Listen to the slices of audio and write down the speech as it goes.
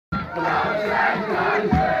Right,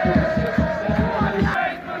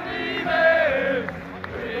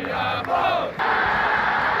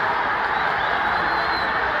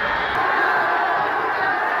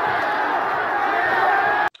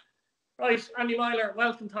 Andy Myler,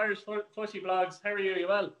 welcome to Irish Footy Vlogs. How are you? You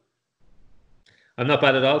well? I'm not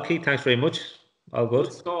bad at all, Keith. Thanks very much. All good.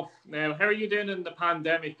 Good stuff. Now, how are you doing in the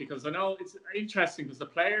pandemic? Because I know it's interesting because the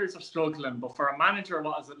players are struggling, but for a manager,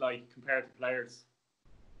 what is it like compared to players?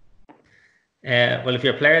 Well, if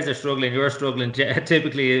your players are struggling, you're struggling.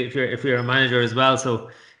 Typically, if you're a manager as well.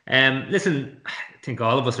 So, listen, I think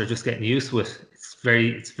all of us are just getting used to it.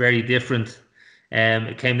 It's very different.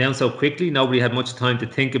 It came down so quickly. Nobody had much time to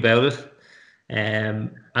think about it.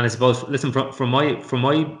 And I suppose, listen, from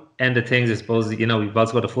my end of things, I suppose, you know, you've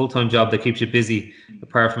also got a full-time job that keeps you busy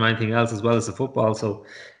apart from anything else, as well as the football. So,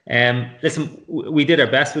 listen, we did our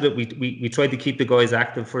best with it. We tried to keep the guys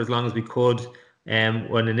active for as long as we could.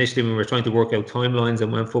 When initially we were trying to work out timelines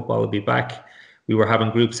and when football would be back, we were having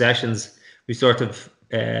group sessions. We've sort of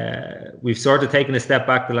taken a step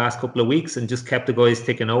back the last couple of weeks and just kept the guys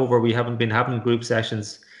ticking over. We haven't been having group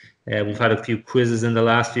sessions. We've had a few quizzes in the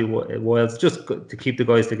last few whiles just to keep the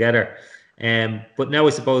guys together. But now I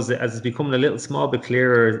suppose as it's becoming a little small bit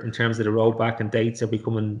clearer in terms of the road back and dates are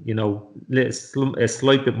becoming, you know, a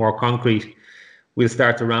slight bit more concrete, we'll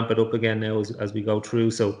start to ramp it up again now as we go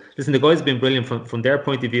through. So listen, the guys have been brilliant from their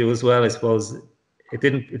point of view as well. I suppose it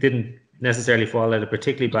didn't necessarily fall at a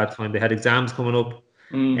particularly bad time. They had exams coming up.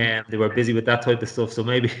 And they were busy with that type of stuff. So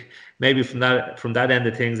maybe from that end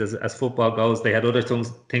of things, as football goes, they had other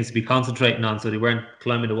things to be concentrating on, so they weren't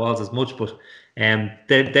climbing the walls as much. But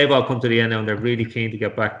they've all come to the end now, and they're really keen to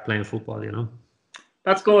get back playing football. You know,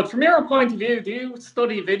 that's good. From your point of view, do you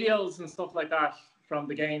study videos and stuff like that from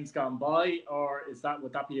the games gone by, or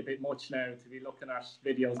would that be a bit much now to be looking at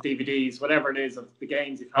videos, DVDs, whatever it is of the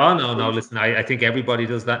games you've had? Oh no, listen, I think everybody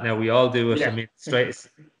does that now. We all do it. Yeah. I mean, straight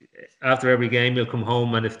after every game, you'll come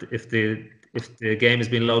home, and if the game has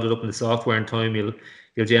been loaded up in the software in time, you'll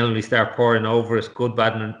generally start pouring over it, good,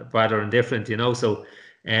 bad or indifferent, you know. So,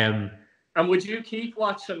 and would you keep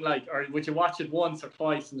watching, like, or would you watch it once or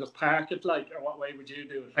twice and just park it, like, or what way would you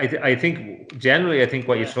do it? I think generally,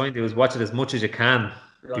 what you're trying to do is watch it as much as you can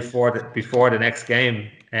before the next game,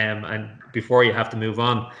 and before you have to move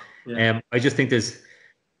on. I just think there's.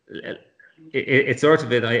 It's sort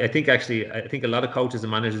of it. I think a lot of coaches and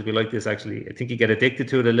managers will be like this. Actually, I think you get addicted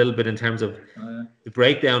to it a little bit in terms of the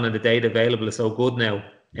breakdown and the data available is so good now,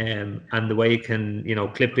 and the way you can, you know,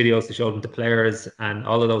 clip videos to show them to players and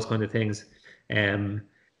all of those kind of things. You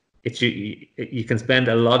can spend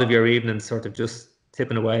a lot of your evenings sort of just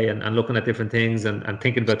tipping away and looking at different things and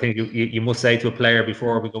thinking about things you must say to a player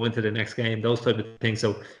before we go into the next game. Those type of things.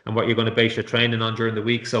 So, and what you're going to base your training on during the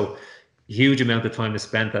week. So. Huge amount of time is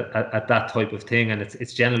spent at that type of thing, and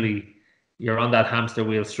it's generally you're on that hamster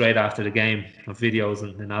wheel straight after the game of videos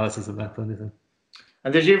and analysis and that kind of thing.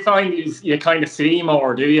 And did you find you kind of see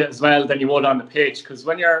more, do you, as well, than you would on the pitch? Because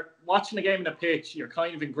when you're watching the game on the pitch, you're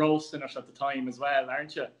kind of engrossed in it at the time as well,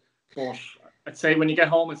 aren't you? But I'd say when you get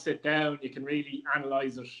home and sit down, you can really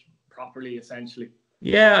analyse it properly, essentially.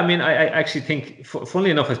 Yeah, I mean, I actually think,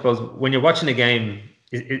 funnily enough, I suppose when you're watching a game,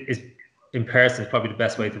 is in person is probably the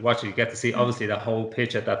best way to watch it. You get to see obviously the whole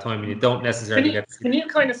pitch at that time, and you don't necessarily get to see. Can you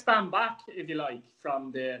kind of stand back, if you like,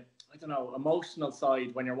 from the, I don't know, emotional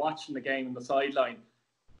side when you're watching the game on the sideline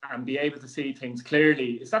and be able to see things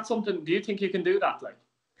clearly? Is that something? Do you think you can do that? Like,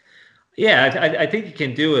 yeah, I think you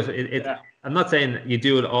can do it. I'm not saying you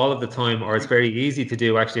do it all of the time, or it's very easy to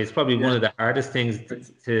do. Actually, it's probably one of the hardest things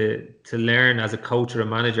to learn as a coach or a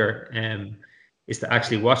manager. Is to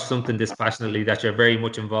actually watch something this passionately that you're very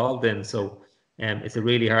much involved in. So it's a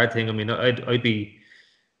really hard thing. I mean, I'd be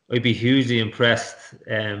hugely impressed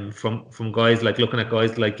from guys, like looking at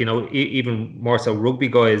guys like, you know, even more so rugby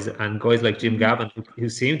guys and guys like Jim Gavin who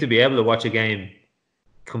seem to be able to watch a game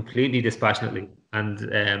completely dispassionately and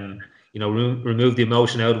you know, remove the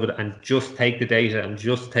emotion out of it and just take the data and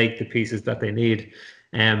just take the pieces that they need.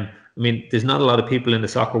 I mean, there's not a lot of people in the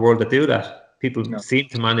soccer world that do that. People seem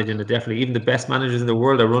to manage in it, definitely. Even the best managers in the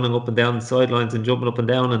world are running up and down the sidelines and jumping up and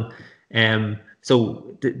down. And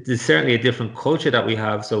so there's certainly a different culture that we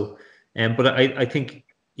have. So, but I think,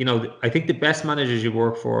 you know, I think the best managers you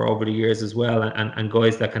work for over the years as well, and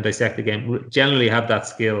guys that can dissect the game, generally have that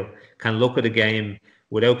skill, can look at a game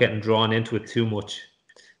without getting drawn into it too much,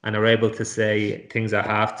 and are able to say things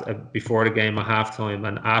at before the game, at halftime,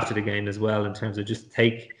 and after the game as well, in terms of just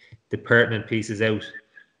take the pertinent pieces out.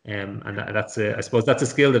 And that's I suppose that's a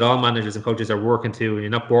skill that all managers and coaches are working to. You're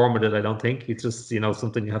not born with it, I don't think. It's just, you know,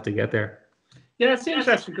 something you have to get there. Yeah, it's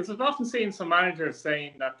interesting because I've often seen some managers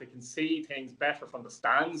saying that they can see things better from the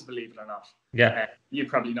stands, believe it or not. Yeah. You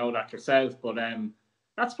probably know that yourself, but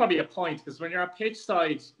that's probably a point because when you're at pitch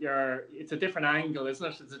side, it's a different angle, isn't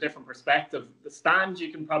it? It's a different perspective. The stands,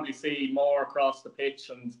 you can probably see more across the pitch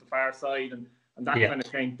and the far side and that kind of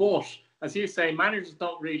thing. But as you say, managers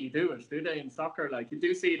don't really do it, do they, in soccer? Like, you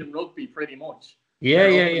do see it in rugby pretty much. Yeah.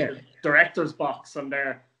 The director's box and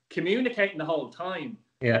they're communicating the whole time.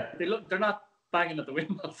 Yeah. They're not banging at the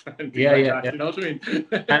windows or anything that. You know what I mean?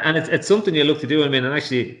 and it's something you look to do. I mean, and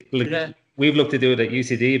actually, we've looked to do it at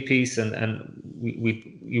UCD a piece, and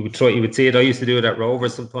you would see it. I used to do it at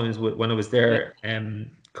Rovers sometimes when I was there,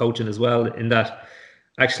 coaching as well. In that,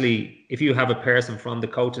 actually, if you have a person from the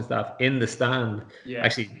coaching staff in the stand,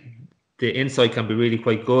 actually, the insight can be really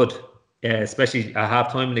quite good. Especially at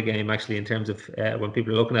halftime in the game, actually, in terms of when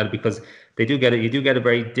people are looking at it, because they do get it. You do get a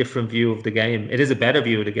very different view of the game. It is a better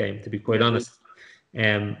view of the game, to be quite honest.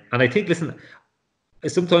 And I think, listen,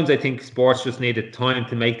 sometimes I think sports just needed time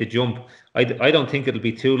to make the jump. I don't think it'll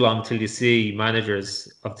be too long till you see managers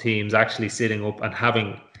of teams actually sitting up and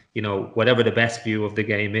having, whatever the best view of the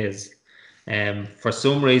game is. For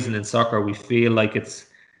some reason in soccer, we feel like it's,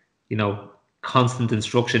 constant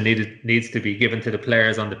instruction needs to be given to the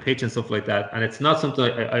players on the pitch and stuff like that. And it's not something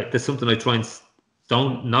there's something I try and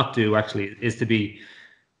don't not do, actually, is to be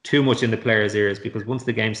too much in the players' ears, because once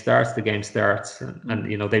the game starts,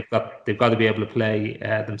 and they've got to be able to play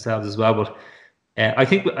themselves as well. But I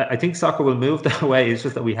think soccer will move that way. It's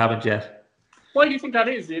just that we haven't yet. Why do you think that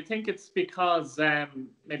is? Do you think it's because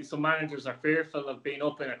maybe some managers are fearful of being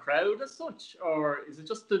up in a crowd as such, or is it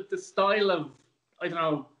just the style of, I don't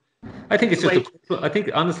know? I think it's just. I think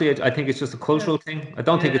it's just a cultural thing. I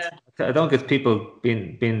don't think it's people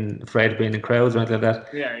being afraid of being in crowds or anything like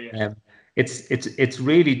that. Yeah. It's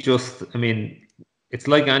really just. I mean, it's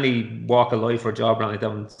like any walk of life or job or anything like that.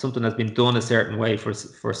 When something has been done a certain way for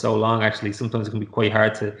so long, actually, sometimes it can be quite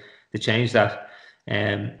hard to change that.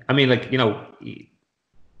 I mean, like,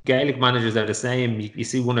 Gaelic managers are the same. You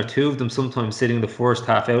see one or two of them sometimes sitting the first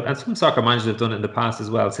half out, and some soccer managers have done it in the past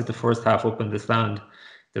as well. Sit the first half up in the stand,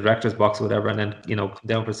 the director's box or whatever, and then come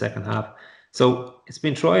down for the second half. So it's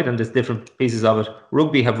been tried, and there's different pieces of it.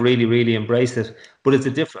 Rugby have really, really embraced it, but it's a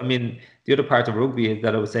different. I mean, the other part of rugby is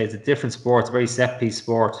that I would say it's a different sport. It's a very set piece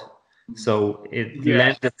sport, so it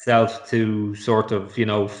lends itself to sort of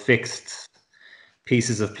fixed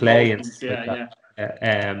pieces of play and stuff like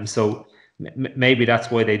that. So maybe that's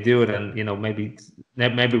why they do it, and maybe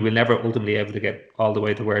we'll never ultimately able to get all the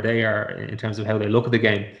way to where they are in terms of how they look at the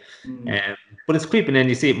game. But it's creeping in.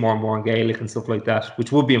 You see it more and more in Gaelic and stuff like that,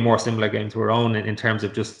 which would be a more similar game to our own in terms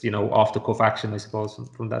of just off the cuff action, I suppose,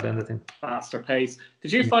 from that end of thing. Faster pace.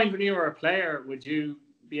 Did you find when you were a player, would you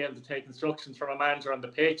be able to take instructions from a manager on the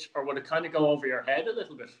pitch, or would it kind of go over your head a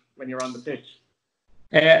little bit when you're on the pitch?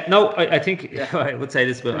 No, I think I would say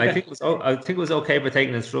this, but I think it was okay for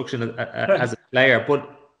taking instruction as a player,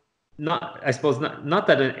 but not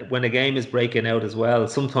that when a game is breaking out as well.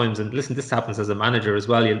 Sometimes, and listen, this happens as a manager as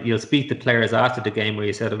well. You'll speak to players after the game where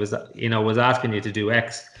you said it was was asking you to do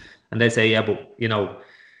X, and they say, yeah, but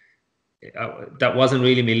that wasn't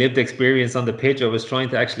really my lived experience on the pitch. I was trying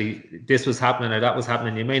to actually, this was happening or that was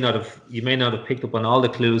happening. You may not have picked up on all the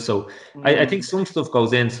clues. So I think some stuff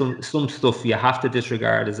goes in, some stuff you have to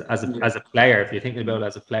disregard as a player. If you're thinking about it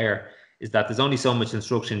as a player, is that there's only so much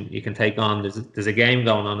instruction you can take on. There's a game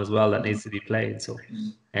going on as well that needs to be played. So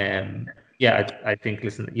I think,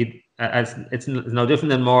 listen, it's no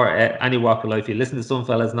different than any walk of life. You listen to some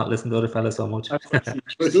fellas, not listen to other fellas so much. That's actually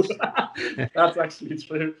true. That's actually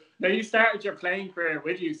true. Now, you started your playing career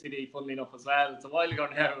with UCD, funnily enough, as well. It's a while ago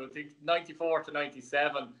now, I think 94 to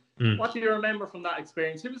 97. What do you remember from that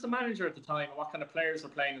experience? Who was the manager at the time, and what kind of players were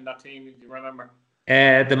playing in that team? Do you remember?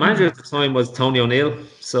 The manager at the time was Tony O'Neill.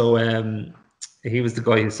 So he was the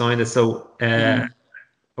guy who signed us. So I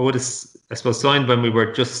would have, I suppose, signed when we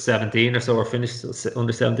were just 17 or so, or finished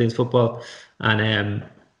under 17s football. And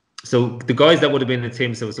so the guys that would have been in the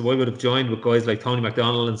team, so I would have joined with guys like Tony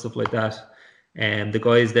McDonald and stuff like that. And the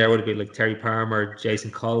guys there would have been like Terry Palmer, Jason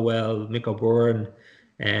Caldwell, Mick O'Byrne.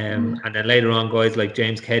 And then later on, guys like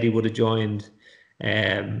James Keddy would have joined.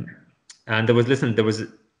 And there was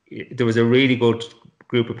a really good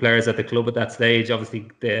group of players at the club at that stage. Obviously,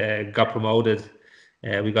 they got promoted.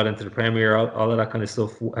 We got into the Premier, all of that kind of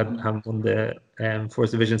stuff. Had won the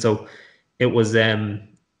First Division, so it was a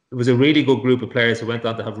really good group of players who went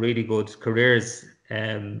on to have really good careers.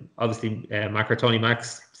 Obviously, Tony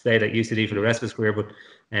Max stayed at UCD for the rest of his career. But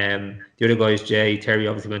the other guys, Jay, Terry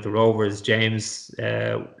obviously went to Rovers. James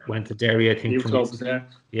went to Derry, I think. New clubs,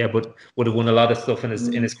 yeah, but would have won a lot of stuff in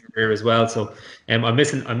his career as well. So I'm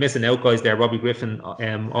missing out guys there. Robbie Griffin,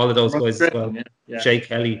 all of those guys as well. Yeah. Shay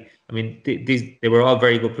Kelly. I mean, they were all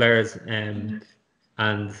very good players. And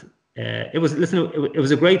it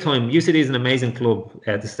was a great time. UCD is an amazing club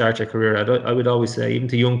to start your career. I would always say, even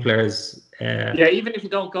to young players. Even if you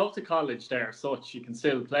don't go to college there, such you can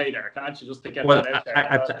still play there, can't you? Just to get that out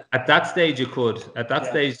there. At that stage, you could. At that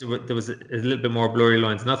stage, there was a little bit more blurry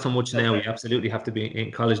lines. Not so much now. You absolutely have to be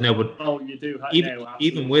in college now. But you do.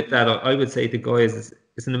 Even with that, I would say to guys,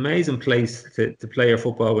 it's an amazing place to play your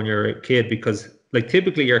football when you're a kid, because like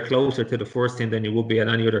typically you're closer to the first team than you would be at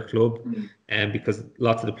any other club, and because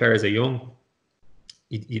lots of the players are young,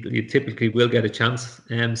 you typically will get a chance,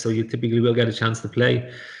 so you typically will get a chance to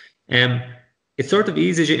play. It sort of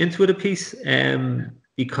eases you into it a piece,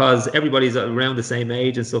 because everybody's around the same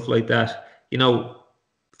age and stuff like that. You know,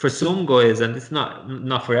 for some guys, and it's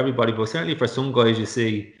not for everybody, but certainly for some guys, you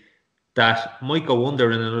see that might go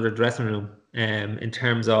under in another dressing room. In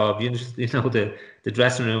terms of the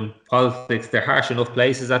dressing room politics, they're harsh enough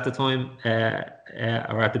places at the time,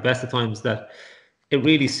 or at the best of times, that it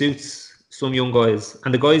really suits some young guys,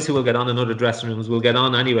 and the guys who will get on in other dressing rooms will get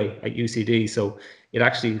on anyway at UCD. So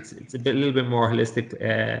it's a little bit more holistic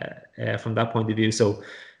from that point of view. So,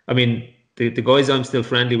 I mean, the guys I'm still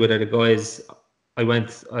friendly with are the guys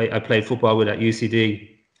I played football with at UCD.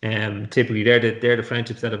 Typically they're the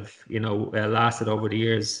friendships that have lasted over the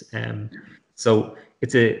years. So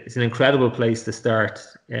it's an incredible place to start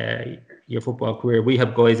your football career. We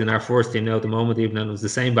have guys in our first team now at the moment, even, and it was the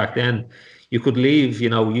same back then. You could leave,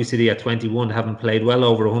 UCD at 21, having played well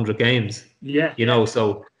over 100 games. Yeah.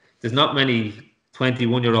 So there's not many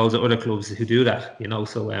 21-year-olds at other clubs who do that.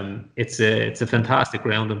 So it's a fantastic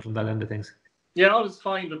grounding from that end of things. Yeah, I always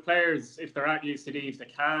find the players, if they're at UCD, if they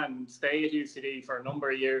can stay at UCD for a number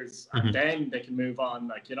of years, and then they can move on.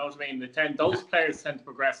 Like, you know what I mean? Those players tend to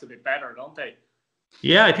progress a bit better, don't they?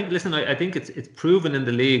 Yeah, I think. Listen, I think it's proven in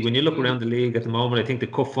the league. When you look around the league at the moment, I think the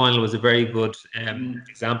cup final was a very good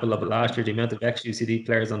example of it last year. The amount of ex-UCD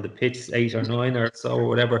players on the pitch, 8 or 9 or so, or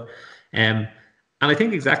whatever. And I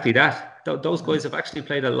think exactly that. Those guys have actually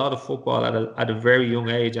played a lot of football at a very young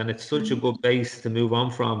age, and it's such a good base to move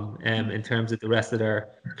on from in terms of the rest of their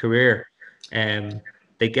career.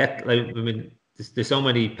 They get, there's so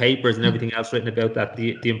many papers and everything else written about that.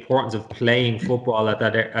 The importance of playing football at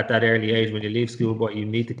that early age. When you leave school, but you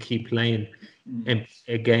need to keep playing in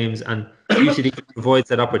games, and UCD provides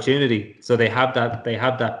that opportunity. So they have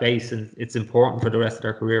that base, and it's important for the rest of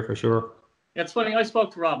their career for sure. It's funny, I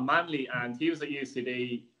spoke to Rob Manley, and he was at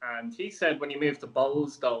UCD, and he said when he moved to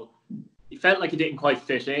Bohs, though, he felt like he didn't quite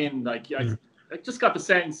fit in. Like, I just got the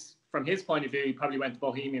sense, from his point of view, he probably went to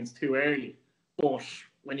Bohemians too early. But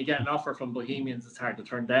when you get an offer from Bohemians, it's hard to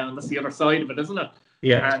turn down. That's the other side of it, isn't it?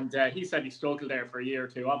 Yeah. And he said he struggled there for a year or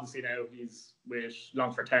two. Obviously now he's with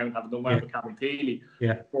Longford Town, having done well with Cabinteely.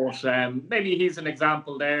 Yeah. But maybe he's an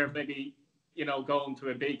example there. Maybe, going to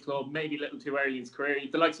a big club, maybe a little too early in his career.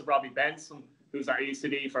 The likes of Robbie Benson, who's at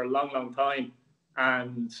UCD for a long, long time,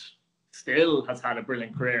 and still has had a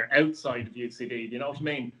brilliant career outside of UCD. You know what I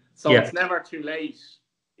mean? So it's never too late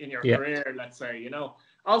in your career, let's say.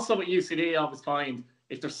 Also with UCD, I always find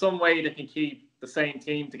if there's some way they can keep the same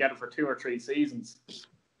team together for 2 or 3 seasons,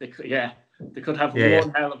 they could have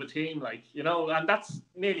one hell of a team, and that's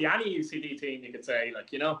nearly any UCD team, you could say,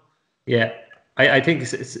 Yeah. I think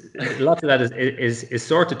a lot of that is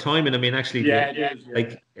sort of timing. I mean, actually, it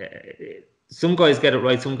is. Some guys get it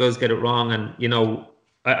right, some guys get it wrong, and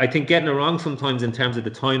I think getting it wrong sometimes in terms of the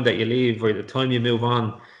time that you leave or the time you move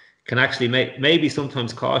on can actually maybe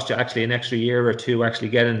sometimes cost you actually an extra year or two actually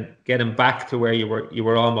getting back to where you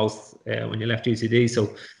were almost when you left UCD.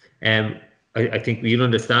 So I think you'll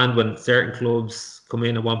understand when certain clubs come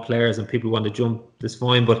in and want players and people want to jump, that's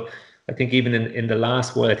fine, but I think even in the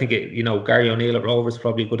last while, I think Gary O'Neill at Rovers is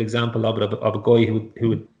probably a good example of a guy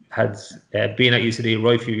who had been at UCD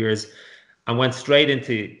right few years and went straight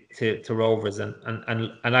into Rovers and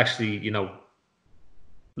actually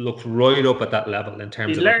looked right up at that level in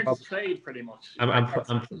terms of. He learned his trade pretty much.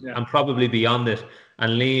 I'm probably beyond it,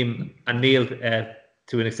 and Liam and Neil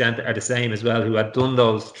to an extent are the same as well, who had done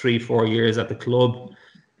those 3-4 years at the club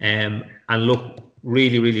and look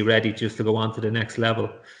really, really ready just to go on to the next level.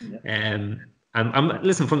 And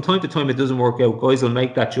listen, from time to time it doesn't work out. Guys will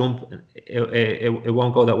make that jump. It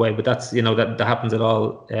won't go that way, but that's that happens at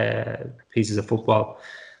all pieces of football.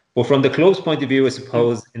 But from the club's point of view, I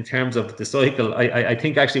suppose, in terms of the cycle, I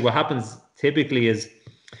think actually what happens typically is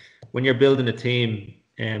when you're building a team,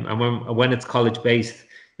 and when it's college based,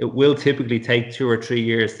 it will typically take 2 or 3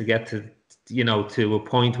 years to get to to a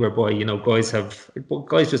point whereby guys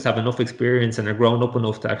just have enough experience and are grown up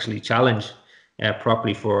enough to actually challenge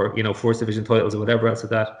properly for first division titles or whatever else of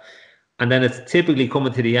that. And then it's typically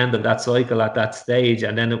coming to the end of that cycle at that stage,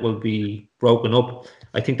 and then it will be broken up.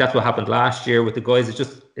 I think that's what happened last year with the guys.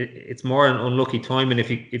 It's more an unlucky time, and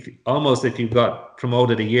if you got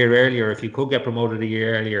promoted a year earlier, if you could get promoted a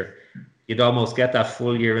year earlier, you'd almost get that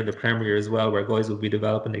full year in the Premier as well, where guys will be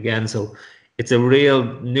developing again. So it's a real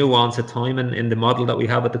nuance of timing in the model that we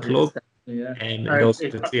have at the club, and in those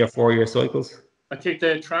 3 or 4 year cycles. I think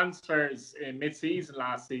the transfers in mid-season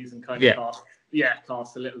last season kind of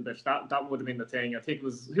cost a little bit. That would have been the thing. I think it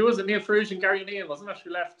was, who was it? Neil Ferrugia and Gary O'Neill, wasn't it? Who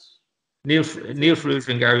left? Neil Ferrugia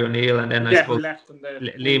and Gary O'Neill, and then I suppose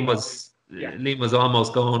Liam was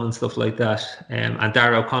almost gone and stuff like that. And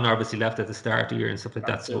Darragh O'Connor obviously left at the start of the year and stuff like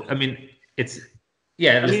that. So I mean, if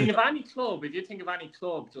you think of any club,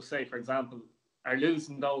 just say for example, are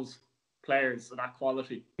losing those players of that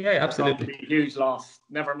quality, absolutely, a huge loss.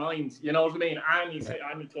 Never mind, you know what I mean? Any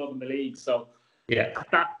club in the league, so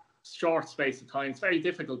that short space of time, it's very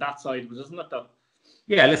difficult that side, but isn't it though?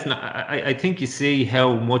 Yeah, listen, I think you see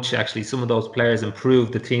how much actually some of those players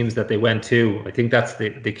improved the teams that they went to. I think that's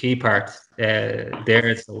the key part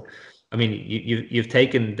there. So, I mean, you've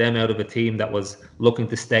taken them out of a team that was looking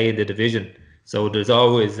to stay in the division. So there's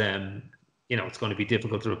always, it's going to be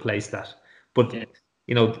difficult to replace that. But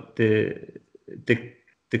the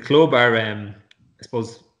club are, I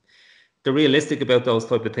suppose, they're realistic about those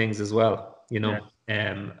type of things as well.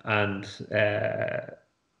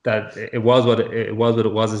 That it was what it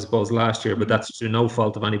was, I suppose, last year. But that's through no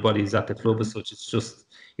fault of anybody's at the club as such. It's just,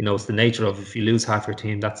 it's the nature of, if you lose half your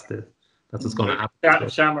team, that's what's going to happen.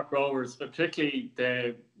 Shamrock Rovers, particularly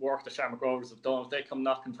the work the Shamrock Rovers have done, if they come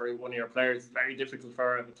knocking for one of your players, it's very difficult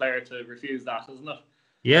for a player to refuse that, isn't it?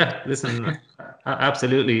 Yeah, listen,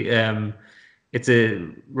 absolutely.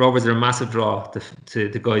 Rovers are a massive draw to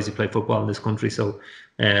the guys who play football in this country. So,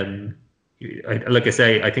 like I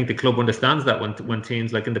say, I think the club understands that when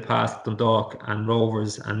teams like in the past, Dundalk and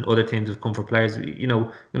Rovers and other teams have come for players,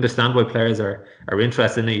 understand why players are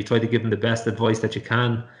interested in it. You try to give them the best advice that you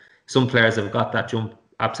can. Some players have got that jump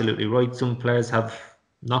absolutely right. Some players have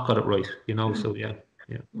not got it right, so yeah.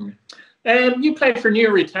 You played for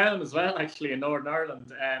Newry Town as well, actually, in Northern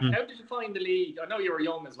Ireland. How did you find the league? I know you were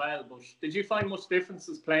young as well, but did you find much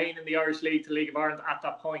differences playing in the Irish League to League of Ireland at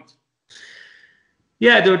that point?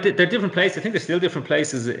 Yeah, they're different places. I think they're still different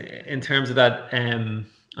places in terms of that.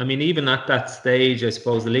 I mean, even at that stage, I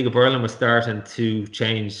suppose the League of Ireland was starting to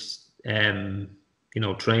change,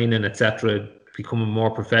 training, etc., become a more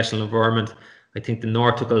professional environment. I think the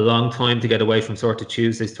North took a long time to get away from sort of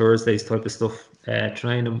Tuesdays, Thursdays type of stuff.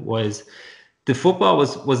 Training was, the football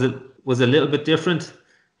was a little bit different.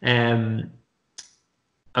 I've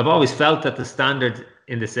always felt that the standard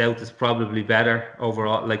in the South is probably better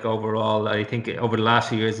overall. I think over the last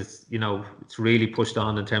few years, it's really pushed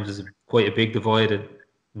on in terms of quite a big divide. The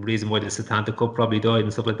reason why the Setanta Cup probably died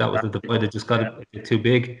and stuff like that was the divide that just got a bit too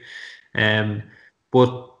big.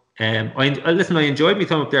 But I enjoyed my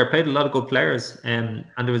time up there. I played a lot of good players, and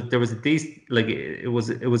there was a decent, it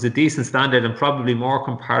was a decent standard and probably more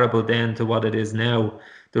comparable then to what it is now.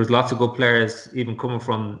 There was lots of good players, even coming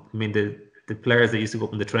from, the players that used to go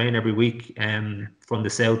up on the train every week, from the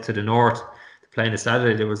south to the north to play on a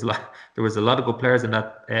Saturday. There was a lot of good players in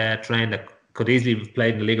that train that could easily have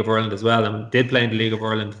played in the League of Ireland as well, and did play in the League of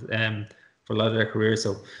Ireland for a lot of their career.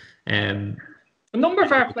 So. A number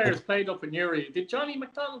of our players played up in Newry. Did Johnny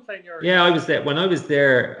McDonald play in Newry? Yeah, I was there. When I was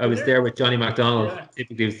there, I was there with Johnny McDonald. Yeah.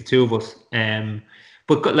 Typically, it was the two of us.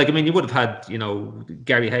 But you would have had,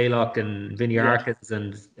 Gary Haylock and Vinnie Arkins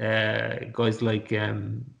and guys like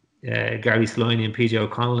Gary Sliney and PJ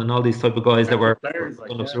O'Connell and all these type of guys that were players,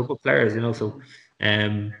 good players, So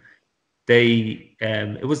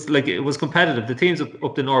it was competitive. The teams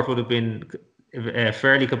up the north would have been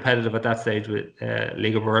fairly competitive at that stage with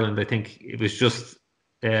League of Ireland. I think it was just.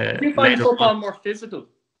 Do you find football more physical,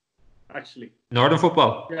 actually? Northern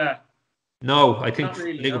football? Yeah. No, I think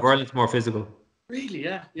really, League of Ireland's more physical. Really?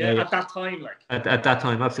 Yeah. At that time, At that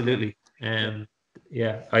time, absolutely.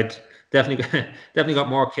 I'd definitely got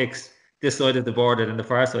more kicks this side of the border than the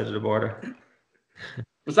far side of the border.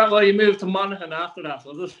 Was that why you moved to Monaghan after that?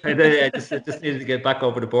 Was it? I just needed to get back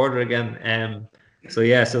over the border again. So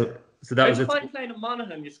that was it. I find playing in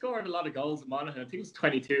Monaghan, you scored a lot of goals in Monaghan. I think it was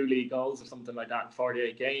 22 league goals or something like that in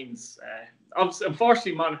 48 games.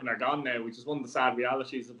 Unfortunately, Monaghan are gone now, which is one of the sad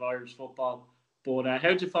realities of Irish football. But how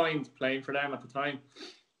did you find playing for them at the time?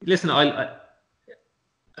 Listen,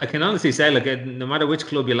 I can honestly say, like, no matter which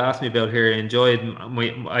club you asked me about here, I enjoyed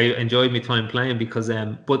my time playing because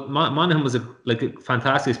but Monaghan was a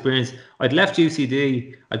fantastic experience. I'd left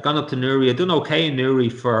UCD, I'd gone up to Newry, I'd done okay in Newry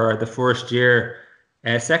for the first year.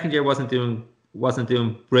 Second year wasn't doing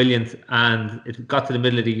brilliant, and it got to the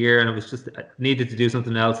middle of the year, and I was just needed to do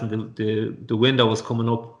something else, and the window was coming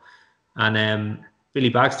up, and Billy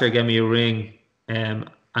Baxter gave me a ring, and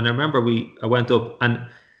I remember I went up and.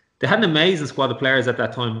 They had an amazing squad of players at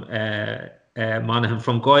that time, Monaghan,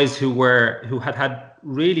 from guys who had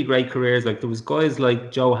really great careers. Like there was guys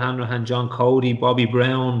like Joe Hanrahan, John Cody, Bobby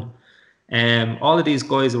Brown, all of these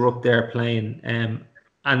guys were up there playing, and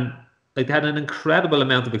like they had an incredible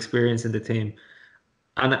amount of experience in the team.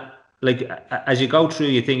 And like as you go through,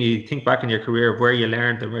 you think back in your career of where you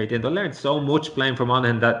learned and where you didn't. I learned so much playing for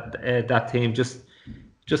Monaghan that team, just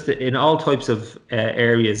in all types of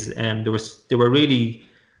areas. And they were really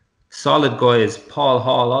solid guys. Paul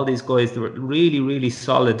Hall, all these guys, they were really, really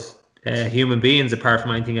solid human beings apart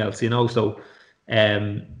from anything else, So,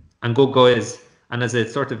 and good guys. And as a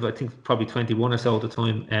sort of, I think probably 21 or so at the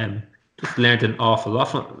time, just learned an awful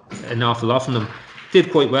lot from them. Did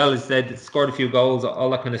quite well, as I said, scored a few goals, all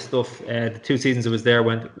that kind of stuff. The 2 seasons I was there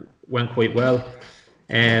went quite well.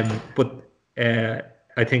 But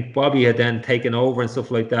I think Bobby had then taken over and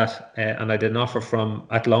stuff like that, and I did an offer from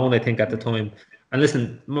Athlone, I think, at the time. And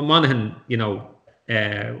listen, Monaghan,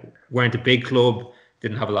 weren't a big club,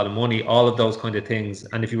 didn't have a lot of money, all of those kind of things.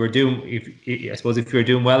 And if you were doing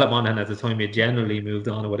well at Monaghan at the time, you generally moved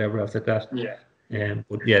on or whatever else like that. Yeah.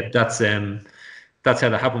 But yeah, that's how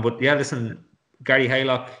that happened. But yeah, listen, Gary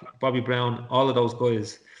Haylock, Bobby Brown, all of those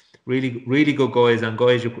guys, really, really good guys, and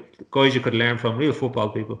guys you could learn from, real football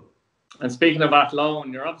people. And speaking of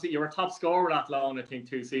Athlone, you were top scorer at Athlone, I think,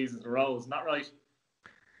 2 seasons in a row. Isn't that right?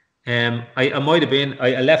 I might have been.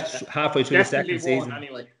 I left halfway through Definitely the second season.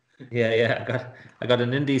 Anyway. Yeah. I got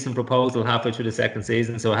an indecent proposal halfway through the second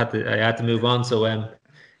season, so I had to move on. So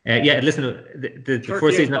yeah. Listen, the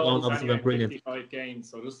first season at Athlone obviously went brilliant. 55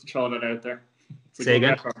 games, so just to throw that out there. Say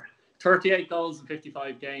again. Record. 38 goals in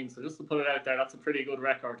 55 games, so just to put it out there, that's a pretty good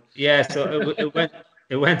record. Yeah, so it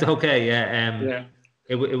went okay. Yeah.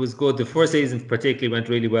 It was good. The first season particularly went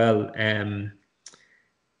really well.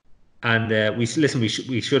 And we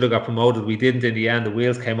should have got promoted. We didn't in the end. The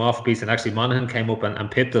wheels came off a piece, and actually Monaghan came up and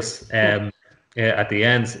pipped us at the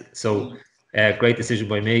end. So great decision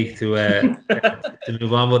by me to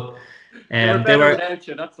move on. But they were without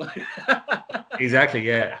you. That's why. Exactly.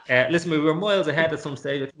 Yeah. Listen, we were miles ahead at some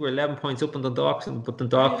stage. I think we were 11 points up on Dundalk, but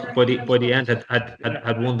Dundalk by the end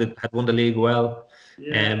had won the league well.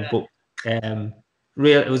 Yeah.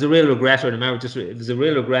 It was a real regret. I remember it was a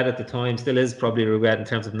real regret at the time. Still is probably a regret in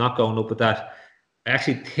terms of not going up with that. I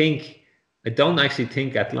don't actually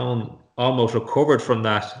think Athlone almost recovered from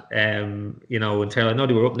that. In terms, I know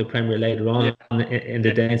they were up in the Premier later on in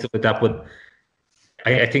the day and stuff like that, but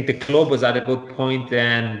I think the club was at a good point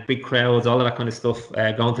then. Big crowds, all of that kind of stuff.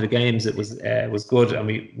 Going to the games, it was good, and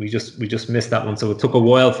we just missed that one. So it took a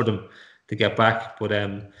while for them to get back, but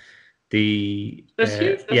there's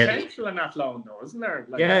huge potential in Athlone, though, isn't there?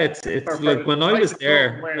 Like, yeah, it's like when I was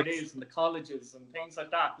there, where it is, and the colleges and things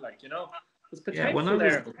like that. There's potential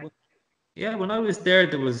there. When I was there,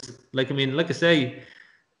 there was like I say,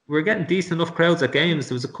 we were getting decent enough crowds at games.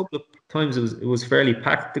 There was a couple of times it was fairly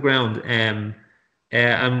packed the ground, and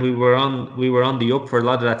we were on the up for a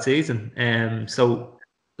lot of that season. So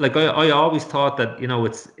like I always thought that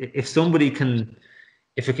it's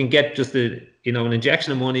if it can get just an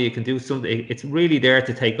injection of money, it can do something. It's really there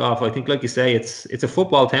to take off. I think, like you say, it's a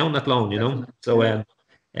football town, Athlone, So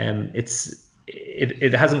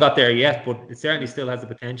it hasn't got there yet, but it certainly still has the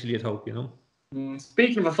potential, you'd hope,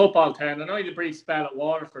 Speaking of a football town, I know you had a brief spell at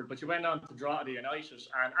Waterford, but you went on to Drogheda United,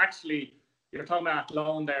 and actually you're talking about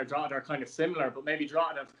Athlone there. Drogheda are kind of similar, but maybe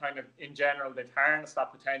Drogheda have kind of, in general, they've harnessed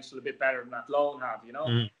that potential a bit better than Athlone have,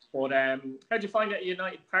 But how'd you find it at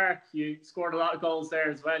United Park? You scored a lot of goals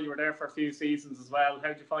there as well. You were there for a few seasons as well.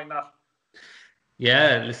 How'd you find that?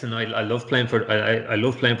 I love playing for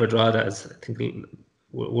Drogheda, as I think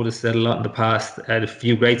would have said a lot in the past. I had a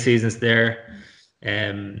few great seasons there.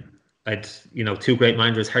 I'd 2 great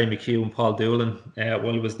managers, Harry McHugh and Paul Doolan,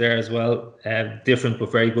 while I was there as well. Different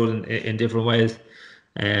but very good in different ways.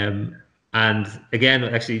 And again,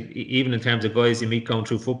 actually, even in terms of guys you meet going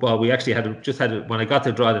through football, we actually had when I got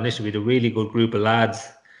to Drogheda initially, we had a really good group of lads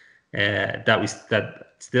that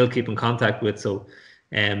still keep in contact with. So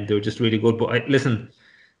they were just really good. But listen,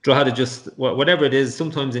 Drogheda just whatever it is.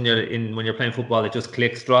 Sometimes when you're playing football, it just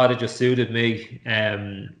clicks. Drogheda just suited me.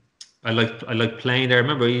 I like playing there. I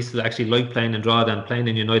remember I used to actually like playing in Drogheda and playing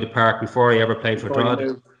in United Park before I ever played for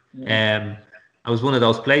Drogheda. I was one of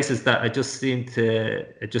those places that it just seemed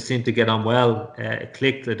to get on well. It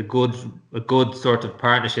clicked at a good sort of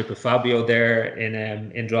partnership with Fabio there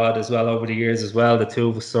in Drogheda as well over the years as well. The two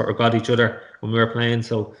of us sort of got each other when we were playing.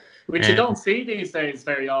 So, which you don't see these days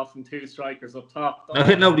very often. Two strikers up top.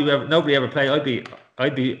 Nobody ever play. I would be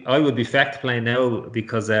fecked playing now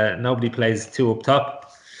because nobody plays two up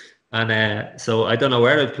top, and so I don't know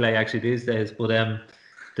where I'd play actually these days. But I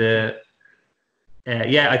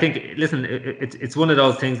think, listen, it's one of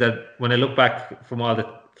those things that when I look back from all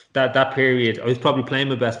that period, I was probably playing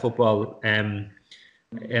my best football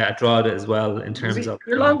at Drogheda as well in terms of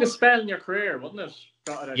your longest spell in your career, wasn't it?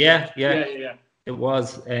 Drogheda, yeah. It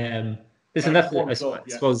was. Listen, I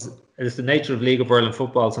suppose it's the nature of League of Ireland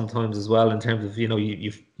football sometimes as well, in terms of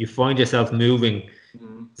you find yourself moving,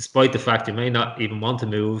 despite the fact you may not even want to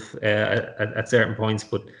move at certain points,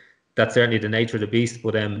 but that's certainly the nature of the beast.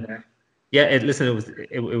 But listen,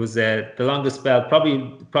 it was the longest spell,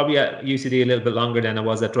 probably at UCD a little bit longer than I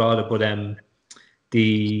was at Drogheda, but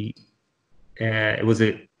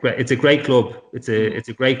it's a great club. It's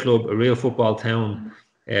a great club, a real football town.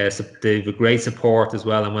 So they've a great support as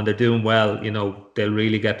well, and when they're doing well, they'll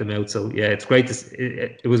really get them out. So yeah, it's great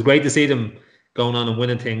it was great to see them going on and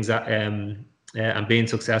winning things and being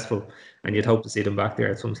successful, and you'd hope to see them back there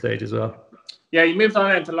at some stage as well. Yeah, you moved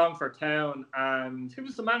on into Longford Town, and who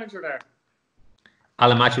was the manager there?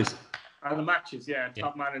 Alan Matthews. Alan Matthews,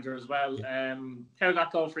 top manager as well. How did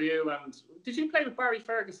that go for you? And did you play with Barry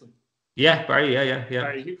Ferguson? Yeah, Barry, yeah.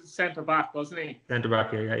 Barry, he was centre back, wasn't he? Centre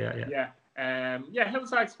back, yeah. How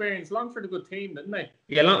was that experience? Longford a good team, didn't they?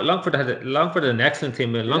 Yeah, Longford had an excellent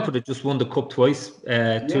team. Longford had just won the cup twice,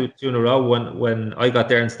 two in a row when I got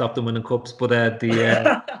there and stopped them winning cups. But not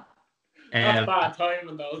bad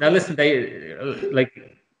timing though. Now listen, they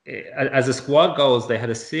as a squad goes, they had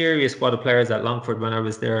a serious squad of players at Longford when I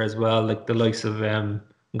was there as well, like the likes of I'm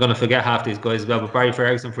gonna forget half these guys as well, but Barry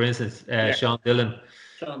Ferguson, for instance, Sean Dillon,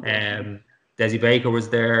 Desi Baker was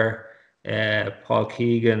there. Paul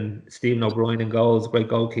Keegan, Stephen O'Brien in goals, great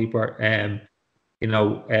goalkeeper.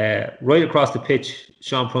 Right across the pitch,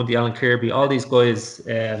 Sean Prunty, Alan Kirby, all these guys,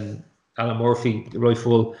 Alan Murphy, Roy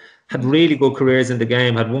Full, had really good careers in the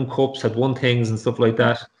game, had won cups, had won things and stuff like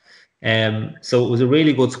that. So it was a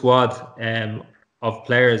really good squad of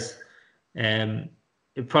players.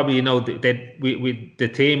 It probably,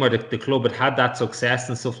 the team or the club had that success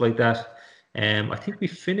and stuff like that. I think we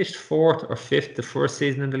finished 4th or 5th the first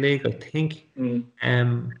season in the league, I think,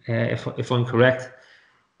 if I'm correct.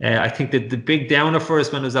 I think that the big downer for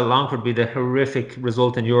us when it was at Longford would be the horrific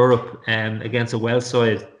result in Europe against a Welsh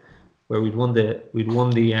side, where we'd won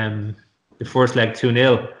the first leg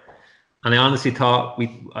 2-0. And I honestly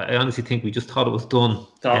think we just thought it was done.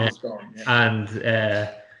 And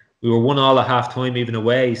we were 1-1 at half time, even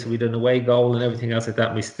away. So we had an away goal and everything else like that.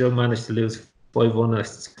 And we still managed to lose 5-1 or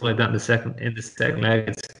something like that in the second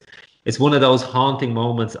leg. It's one of those haunting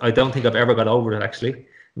moments. I don't think I've ever got over it, actually.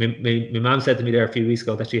 My mum said to me there a few weeks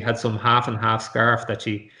ago that she had some half and half scarf that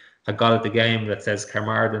she had got at the game that says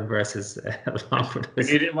Carmarthen versus Longford.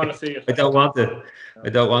 You didn't want to see it. I don't want it.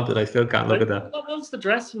 I still can't look at that. What was the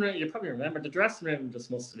dressing room? You probably remember the dressing room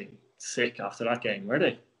just must have been sick after that game, were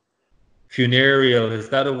they? Funereal, is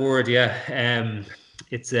that a word? Yeah.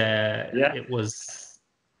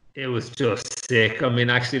 It was just sick. I mean,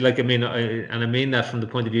 actually, and I mean that from the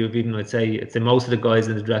point of view of even, I'd say most of the guys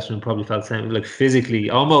in the dressing room probably felt the same, like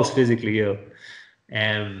almost physically ill.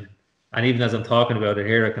 And even as I'm talking about it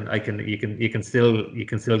here, you can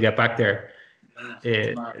still get back there.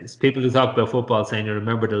 It's people who talk about football saying you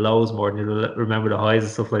remember the lows more than you remember the highs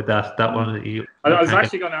and stuff like that. That one. I was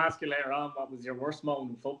actually going to ask you later on what was your worst moment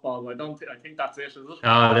in football. I think that's it, is it?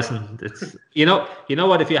 Oh, listen, it's you know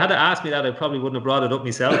what? If you had to ask me that, I probably wouldn't have brought it up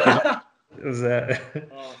myself. It was,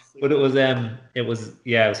 but it was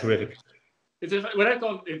horrific. Without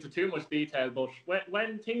going into too much detail, but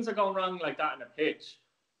when things are going wrong like that in a pitch,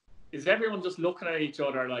 is everyone just looking at each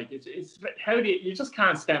other like it's how do you just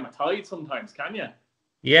can't stem a tide sometimes, can you?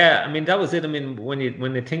 Yeah, I mean that was it. I mean when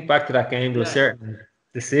you think back to that game, there were certain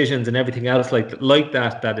decisions and everything else like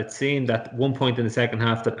that it seemed at one point in the second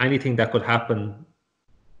half that anything that could happen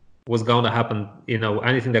was going to happen.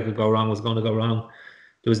 Anything that could go wrong was going to go wrong.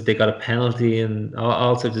 They got a penalty and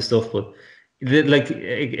all sorts of stuff, but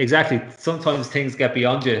exactly, sometimes things get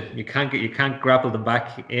beyond you. You can't grapple them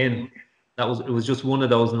back in. It was just one of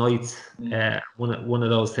those nights, one of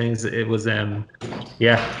those things. It was, Anyway,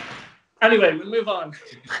 we'll move on.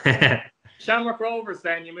 Shamrock Rovers,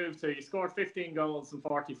 then you moved to. You scored 15 goals in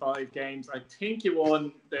 45 games. I think you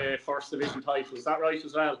won the first division title. Is that right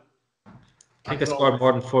as well? I think I scored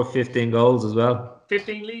more than 15 goals as well.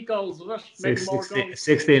 15 league goals, was it? Maybe more goals.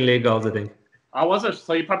 16 league goals, I think. Oh, was it?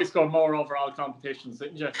 So you probably scored more overall competitions,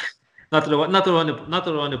 didn't you? Not the one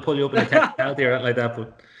to pull you up in the technicality or anything like that,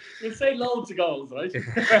 but you'll say loads of goals, right?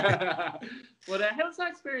 But how's that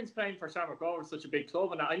experience playing for Shamrock Rovers, such a big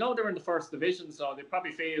club? And I know they're in the first division, so they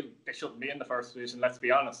probably feel they shouldn't be in the first division. Let's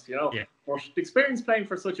be honest, you know. Yeah. But the experience playing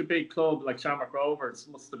for such a big club like Shamrock Rovers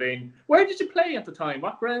must have been. Where did you play at the time?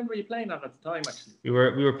 What ground were you playing at the time? Actually, we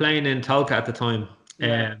were playing in Tolka at the time.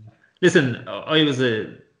 Yeah. Listen, I was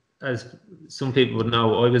as some people would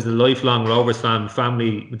know, I was a lifelong Rovers fan.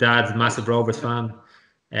 My dad's a massive Rovers fan.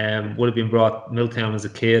 Would have been brought Milltown as a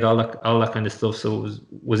kid, all that kind of stuff. So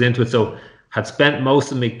was into it. So had spent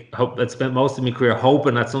most of my career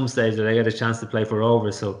hoping at some stage that I get a chance to play for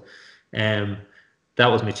Rovers. So that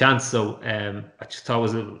was my chance. So I just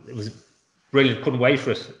thought it was brilliant. Couldn't wait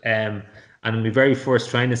for it. And in my very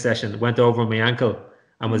first training session, went over my ankle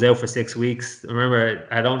and was out for 6 weeks. I remember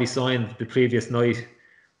I had only signed the previous night.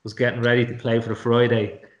 Was getting ready to play for the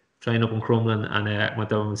Friday, training up in Crumlin, and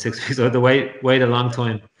went over in 6 weeks. So I had to wait a long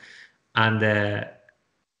time. And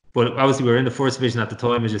but obviously we were in the first division at the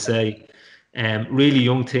time, as you say. Really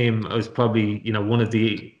young team. I was probably, I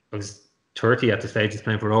was 30 at the stage, just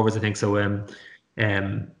playing for Rovers, I think. So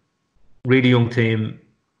really young team.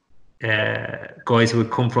 Guys who would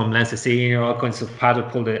come from Leinster Senior, all kinds of Paddy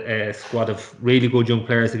pulled a squad of really good young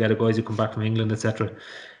players together, guys who come back from England, etc.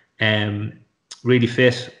 Really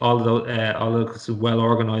fit, all of those well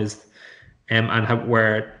organised, and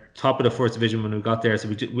were top of the first division when we got there. So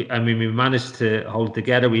we managed to hold it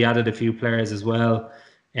together. We added a few players as well,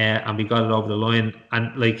 and we got it over the line.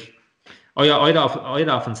 And like I'd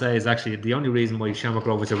often say is actually the only reason why Shamrock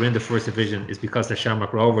Rovers are in the first division is because they're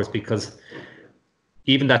Shamrock Rovers. Because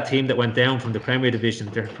even that team that went down from the Premier Division,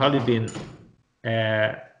 there's probably been,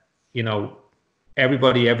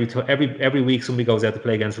 everybody every week somebody goes out to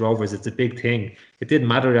play against Rovers. It's a big thing. It didn't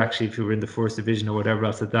matter actually if you were in the first division or whatever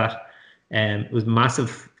else like that. It was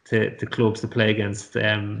massive to clubs to play against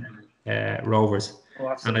Rovers.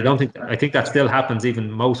 Oh, and I think that still happens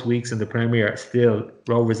even most weeks in the Premier. Still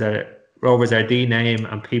Rovers are the name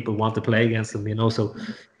and people want to play against them. So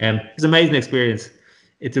it's an amazing experience.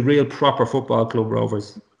 It's a real proper football club,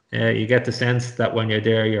 Rovers. You get the sense that when you're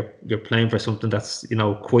there, you're playing for something that's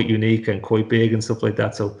quite unique and quite big and stuff like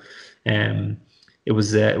that. So, it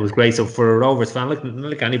was great. So for a Rovers fan,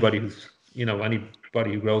 like anybody who's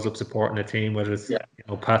anybody who grows up supporting a team, whether it's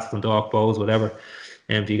Pats, Dundalk, Bows, whatever,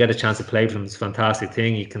 if you get a chance to play for them, it's a fantastic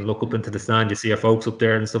thing. You can look up into the stand, you see your folks up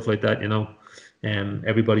there and stuff like that.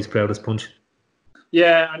 Everybody's proud as punch.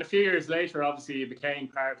 Yeah, and a few years later, obviously, you became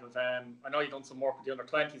part of. I know you've done some work with the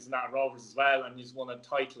under-20s and that at Rovers as well, and you've won a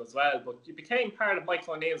title as well. But you became part of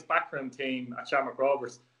Michael O'Neill's backroom team at Shamrock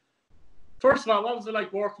Rovers. First of all, what was it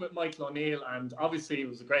like working with Michael O'Neill? And obviously, it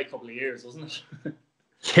was a great couple of years, wasn't it?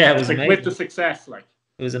 Yeah, it was amazing. With the success, It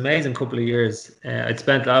was an amazing couple of years. I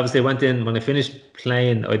went in, when I finished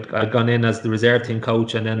playing, I'd gone in as the reserve team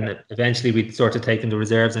coach, and then eventually we'd sort of taken the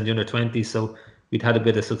reserves and the under-20s. So we'd had a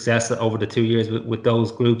bit of success over the 2 years with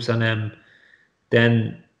those groups. And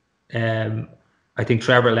then I think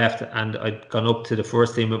Trevor left and I'd gone up to the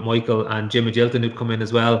first team with Michael and Jim Agilton who'd come in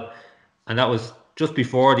as well. And that was just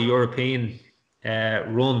before the European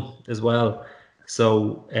run as well.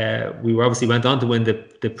 So we obviously went on to win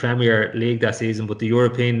the Premier League that season, but the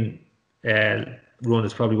European run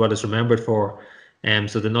is probably what it's remembered for.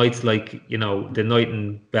 So the nights the night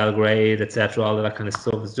in Belgrade, etc., all of that kind of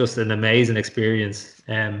stuff, is just an amazing experience.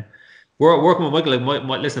 We're working with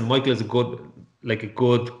Michael. Listen, Michael is a good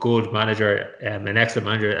manager, an excellent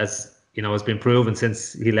manager, as has been proven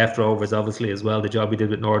since he left Rovers. Obviously, as well, the job he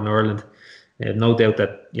did with Northern Ireland. No doubt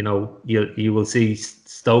that you will see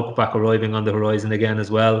Stoke back arriving on the horizon again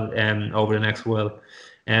as well over the next while.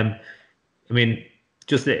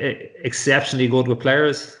 Just exceptionally good with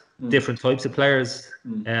players. Different types of players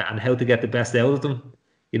and how to get the best out of them.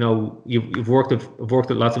 You've worked with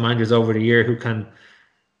lots of managers over the year who can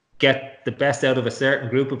get the best out of a certain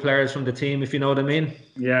group of players from the team, if you know what I mean.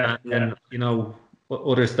 Yeah. And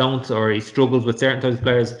others don't, or he struggles with certain types of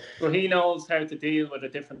players. So he knows how to deal with a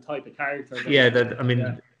different type of character.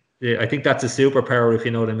 I think that's a superpower, if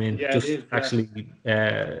you know what I mean. Yeah, just it is, actually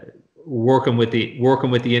working with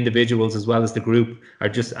the individuals as well as the group, are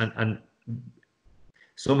just and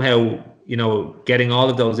somehow, getting all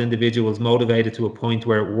of those individuals motivated to a point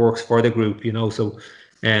where it works for the group, So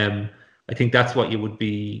I think that's what you would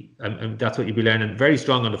be, that's what you'd be learning. Very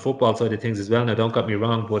strong on the football side of things as well. Now, don't get me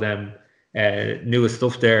wrong, but knew his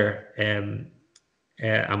stuff there,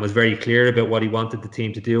 and was very clear about what he wanted the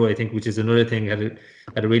team to do. I think, which is another thing, had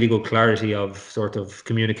a really good clarity of sort of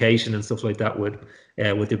communication and stuff like that with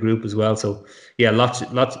the group as well. So yeah,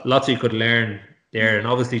 lots you could learn there, and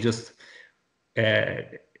obviously just a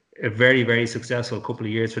very, very successful couple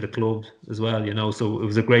of years for the club as well. So it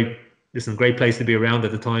was a great place to be around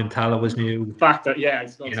at the time. Tala was new. Fact that, yeah,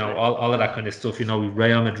 all of that kind of stuff.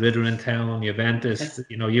 Real Madrid are in town, Juventus,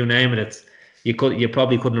 you name it. You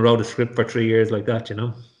probably couldn't have wrote a script for 3 years like that.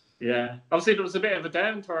 Yeah, obviously there was a bit of a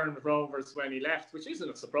downturn with Rovers when he left, which isn't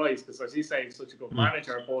a surprise because, as you say, he's such a good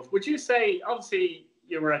manager. But would you say, obviously,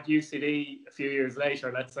 you were at UCD a few years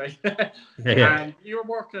later, let's say, and you were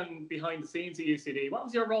working behind the scenes at UCD. What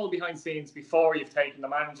was your role behind the scenes before you've taken the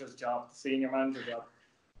manager's job, the senior manager job?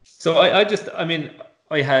 So I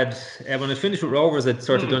had, when I finished with Rovers, I'd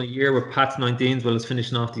sort of done a year with Pat's 19s while I was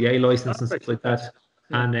finishing off the A license and stuff like that.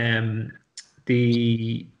 Yeah. And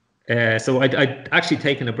so I'd actually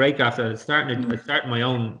taken a break after I started my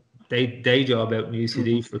own day job out in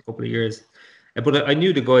UCD for a couple of years. But I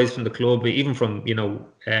knew the guys from the club, even from,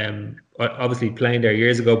 obviously playing there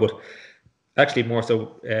years ago, but actually more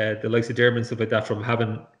so the likes of Dermot and stuff like that, from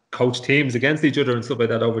having coached teams against each other and stuff like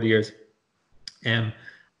that over the years. And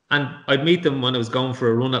I'd meet them when I was going for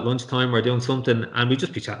a run at lunchtime or doing something, and we'd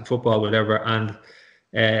just be chatting football, whatever. And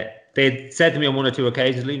they'd said to me on one or two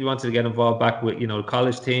occasions, "Lee, you wanted to get involved back with, the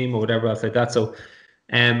college team or whatever else like that." So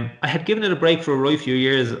I had given it a break for a right few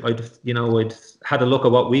years. I'd had a look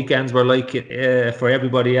at what weekends were like for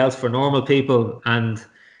everybody else, for normal people, and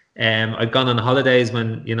I'd gone on holidays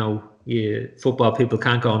when football people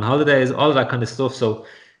can't go on holidays, all of that kind of stuff. So.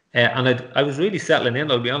 And I was really settling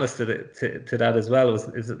in, I'll be honest, to that as well.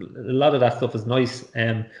 A lot of that stuff was nice.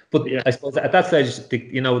 But yeah. I suppose at that stage,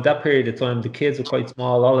 that period of time, the kids were quite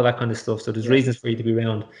small, all of that kind of stuff. So there's reasons for you to be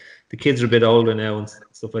around. The kids are a bit older now and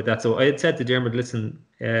stuff like that. So I had said to Dermot, listen,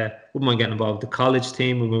 wouldn't mind getting involved. The college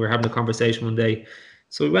team, when we were having a conversation one day.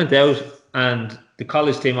 So we went out, and the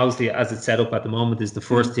college team, obviously, as it's set up at the moment, is the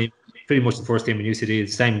first team, pretty much the first team in UCD, the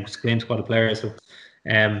same squad of players. So,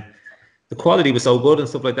 the quality was so good and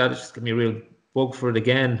stuff like that. It just gave me a real bug for it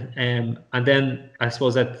again. And then I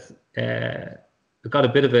suppose that I got a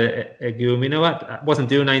bit of a go. I wasn't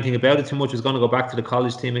doing anything about it too much. I was going to go back to the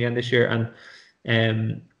college team again this year. And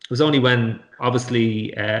it was only when,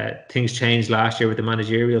 obviously, things changed last year with the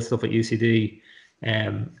managerial stuff at UCD.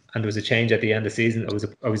 And there was a change at the end of the season.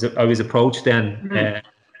 I was approached then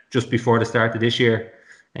just before the start of this year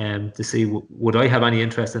to see would I have any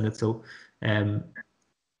interest in it. So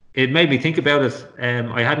it made me think about it.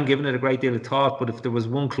 I hadn't given it a great deal of thought, but if there was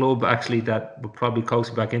one club actually that would probably coax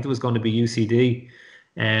me back into, it was going to be UCD.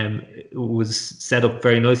 It was set up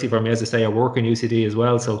very nicely for me. As I say, I work in UCD as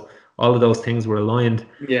well, so all of those things were aligned.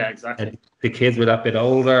 Yeah, exactly. The kids were that bit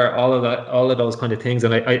older, all of those kind of things.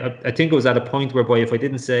 And I think it was at a point whereby if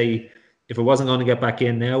I wasn't going to get back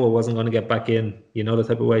in now, I wasn't going to get back in, the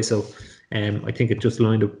type of way. So I think it just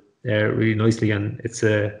lined up really nicely, and it's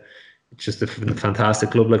just a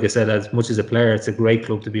fantastic club. Like I said, as much as a player, it's a great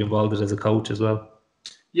club to be involved in as a coach as well.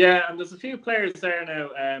 Yeah, and there's a few players there now.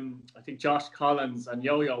 I think Josh Collins and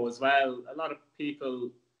Yo-Yo as well. A lot of people,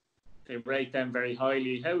 they rate them very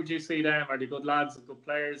highly. How would you see them? Are they good lads and good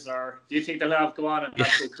players, or do you think they'll have to go on and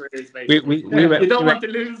have good careers? You don't want to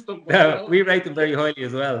lose them. No, we rate them very highly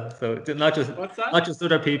as well. So not just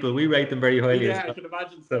other people. We rate them very highly. Yeah, I can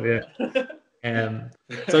imagine. So yeah.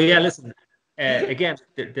 So yeah, listen. Again,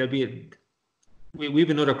 there'll be we've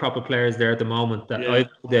another crop of players there at the moment that I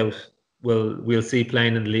doubt we'll see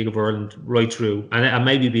playing in the League of Ireland right through, and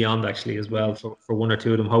maybe beyond actually as well for one or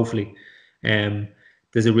two of them. Hopefully,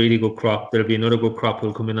 there's a really good crop. There'll be another good crop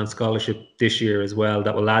who'll come in on scholarship this year as well.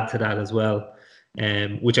 That will add to that as well,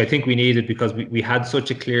 which I think we needed because we had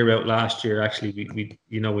such a clear out last year. Actually,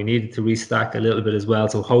 we needed to restack a little bit as well.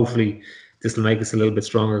 So hopefully, this will make us a little bit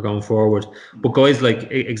stronger going forward. But guys like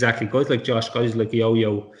Josh, guys like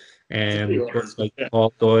Yo-Yo, guys like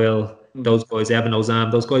Paul Doyle, those guys, Evan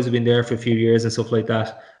Ozam, those guys have been there for a few years and stuff like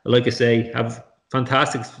that. Like I say, have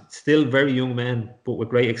fantastic, still very young men, but with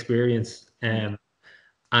great experience. And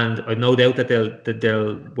I've no doubt that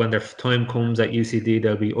they'll when their time comes at UCD,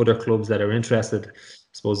 there'll be other clubs that are interested. I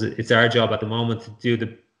suppose it's our job at the moment to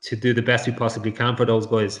do the best we possibly can for those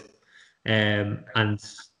guys, and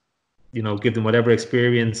give them whatever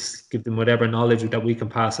experience, give them whatever knowledge that we can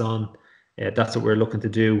pass on. That's what we're looking to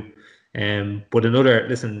do. But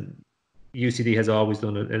UCD has always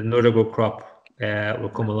done it. Another good crop will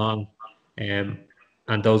come along, and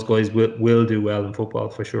those guys will do well in football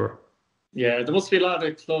for sure. Yeah, there must be a lot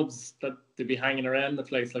of clubs that they'd be hanging around the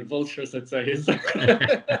place, like vultures, let's say.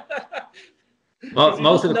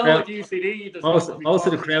 Most of the crowd, at UCD, most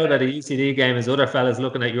of the crowd at a UCD game is other fellas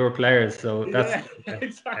looking at your players. So that's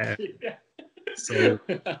exactly. So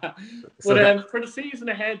But for the season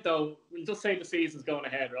ahead, though, we'll just say the season's going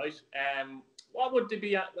ahead, right? What would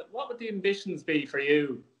the ambitions be for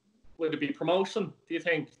you? Would it be promotion? Do you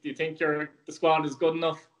think? Do you think the squad is good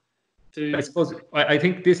enough to? I suppose I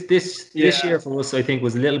think this year for us, I think,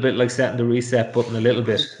 was a little bit like setting the reset button a little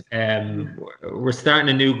bit. We're starting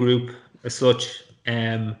a new group as such.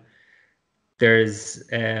 There's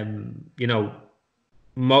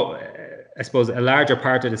I suppose a larger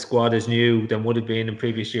part of the squad is new than would have been in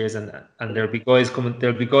previous years, and there'll be guys coming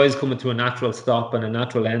to a natural stop and a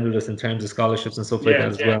natural end with us in terms of scholarships and stuff like that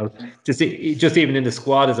as well. Just even in the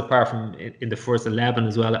squad, as apart from in the first 11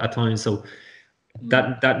 as well at times. So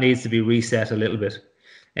that needs to be reset a little bit.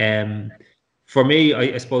 For me,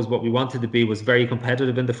 I suppose what we wanted to be was very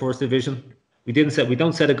competitive in the first division. We don't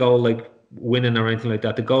set a goal like winning or anything like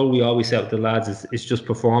that. The goal we always set with the lads is just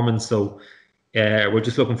performance. So we're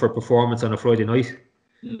just looking for performance on a Friday night.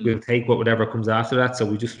 We'll take whatever comes after that. So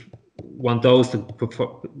we just want those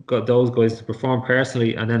guys to perform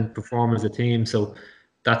personally and then perform as a team. So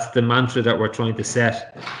that's the mantra that we're trying to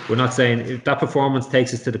set. We're not saying if that performance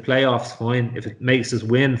takes us to the playoffs, fine. If it makes us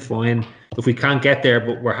win, fine. If we can't get there,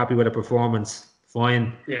 but we're happy with a performance,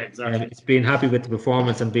 fine. Yeah, exactly. It's being happy with the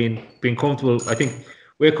performance and being comfortable. I think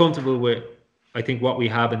we're comfortable with what we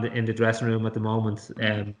have in the dressing room at the moment.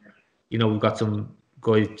 We've got some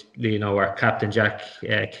guys, our captain Jack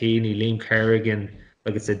Keeney, Liam Kerrigan,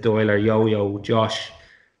 like I said, Doyle, Yo-Yo, Josh,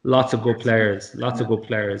 lots of good players.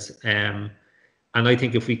 And I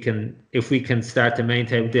think if we can start to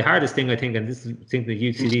maintain, the hardest thing I think, and this is the thing the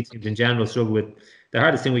UCD teams in general struggle with, the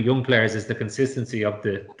hardest thing with young players is the consistency of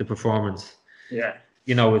the performance. Yeah.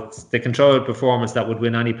 It's the controlled performance that would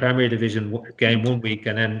win any Premier Division game one week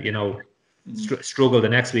and then, struggle the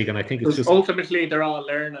next week. And I think it's just ultimately they're all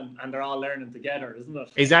learning and they're all learning together, isn't it?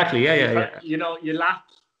 Exactly. Yeah. You lack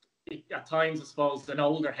at times, I suppose, an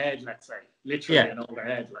older head, let's say, literally an older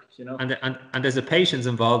head, And there's a patience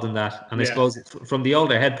involved in that. And I suppose from the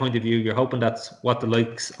older head point of view, you're hoping that's what the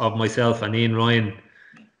likes of myself and Ian Ryan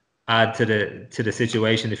add to the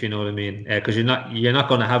situation, if you know what I mean. Because you're not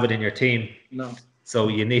going to have it in your team. No. So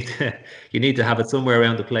you need to have it somewhere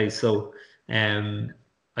around the place. So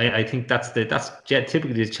I think that's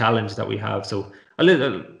typically the challenge that we have. So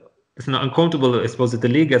it's not uncomfortable. I suppose if the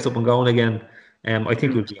league gets up and going again, I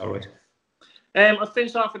think we'll be all right. I'll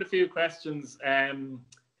finish off with a few questions.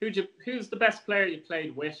 Who's the best player you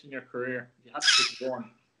played with in your career? You have to pick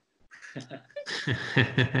one.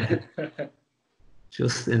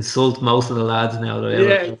 Just insult most of the lads now.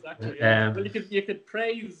 Exactly. Yeah. Well, you could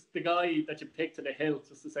praise the guy that you picked to the hilt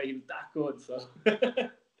just to say he was that good. So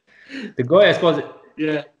the guy, I suppose.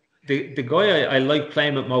 Yeah. The guy I like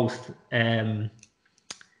playing with most, it's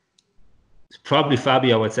probably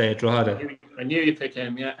Fabio. I'd say at Drogheda. I knew you'd pick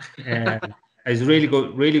him. Yeah. He's a really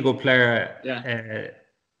good player. Yeah.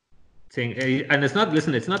 And it's not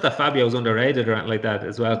that Fabio's underrated or anything like that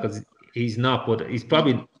as well, because he's not. But he's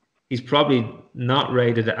probably not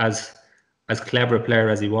rated as clever a player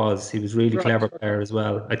as he was. He was really clever player as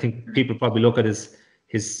well. I think people probably look at his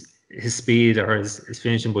speed or his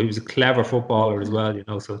finishing, but he was a clever footballer as well.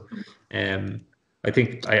 So I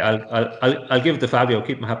think I'll give it to Fabio.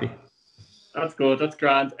 Keep him happy. That's good. That's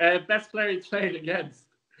grand. Best player you played against?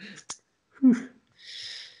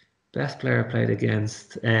 Best player I played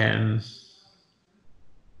against. I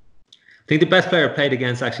think the best player I played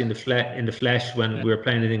against actually in the flesh when we were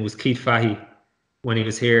playing, I think, was Keith Fahey when he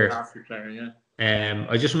was here. Fantastic player, yeah.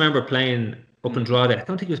 I just remember playing up in Drogheda. I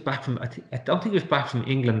don't think he was back from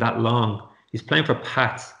England that long. He's playing for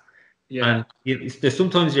Pats. Yeah. And there's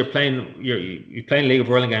sometimes you're playing League of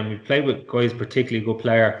Ireland game. You play with guys particularly good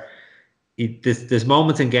player. There's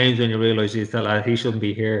moments in games when you realise that he shouldn't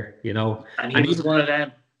be here, And he was one of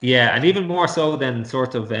them. Yeah, and even more so than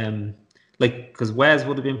sort of because Wes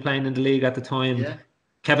would have been playing in the league at the time. Yeah.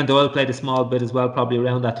 Kevin Doyle played a small bit as well, probably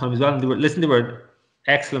around that time as well. And they were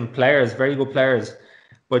excellent players, very good players.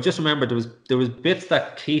 But just remember, there was bits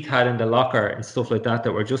that Keith had in the locker and stuff like that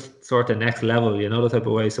were just sort of next level, the type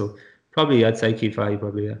of way. So probably I'd say Keith Fahey,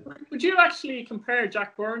 probably, yeah. Would you actually compare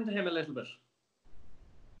Jack Byrne to him a little bit?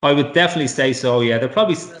 I would definitely say so, yeah. They're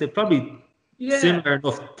probably similar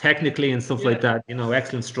enough technically and stuff like that.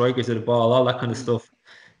 Excellent strikers of the ball, all that kind of stuff.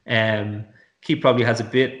 Keith probably has a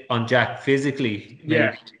bit on Jack physically,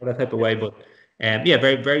 maybe, that type of way. But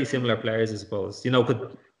very, very similar players, I suppose.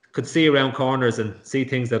 Could see around corners and see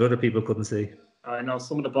things that other people couldn't see. I know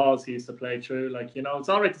some of the balls he used to play through. It's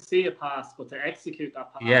all right to see a pass, but to execute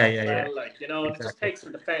that pass, it just takes the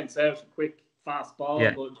defence out quick. fast ball,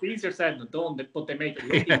 but it's easier said than done. But they make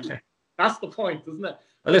it look easy. That's the point, isn't it?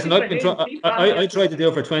 Well, listen, I tried to do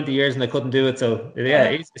it for 20 years and I couldn't do it. So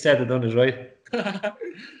yeah, easy said than done is right.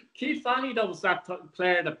 Keith Fanny, though, was that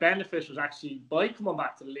player that benefited actually by coming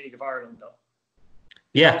back to the League of Ireland, though.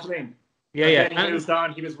 You know what I mean? Yeah. Then he moved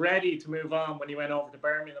on. He was ready to move on when he went over to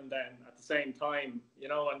Birmingham then at the same time, you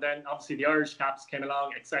know, and then obviously the Irish caps came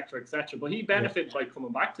along, etc., etc. But he benefited by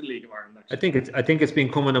coming back to the League of Ireland, actually. I think it's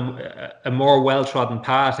becoming a more well-trodden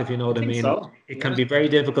path, if you know what I mean. So. It can be very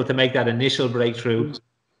difficult to make that initial breakthrough.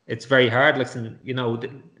 It's very hard. Listen, you know,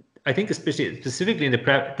 I think specifically in the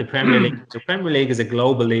Premier League. The Premier League is a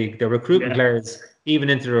global league. They're recruiting players even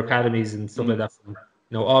into their academies and stuff like that from,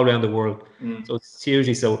 you know, all around the world. So it's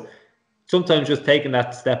hugely so. Sometimes just taking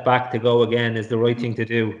that step back to go again is the right thing to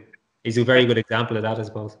do. He's a very good example of that, I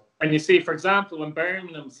suppose. And you see, for example, when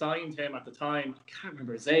Birmingham signed him at the time, I can't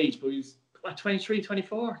remember his age, but he was 23,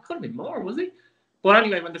 24. Could have been more, was he? But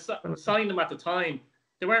anyway, when they signed him at the time,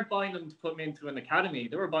 they weren't buying him to put him into an academy.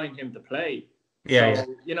 They were buying him to play.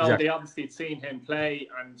 So, you know, they obviously had seen him play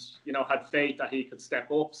and, you know, had faith that he could step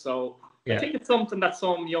up. So I think it's something that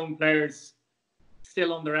some young players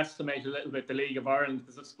still underestimate a little bit, the League of Ireland,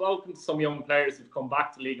 because I've spoken to some young players who've come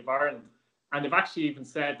back to League of Ireland and they've actually even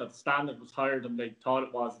said that the standard was higher than they thought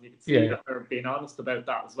it was, and you can see that they're being honest about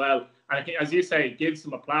that as well. And I think, as you say, it gives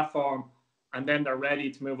them a platform and then they're ready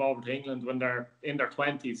to move over to England when they're in their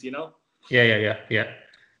 20s, you know? Yeah.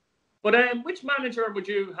 But which manager would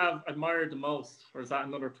you have admired the most, or is that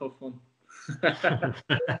another tough one?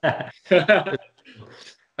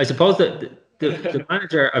 I suppose that the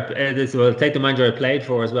manager, well, take the manager I played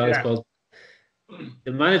for as well, I suppose.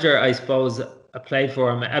 The manager, I suppose, I played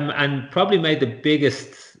for him and probably made the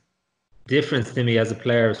biggest difference to me as a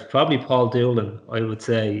player is probably Paul Doolan, I would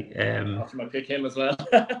say. I pick him as well.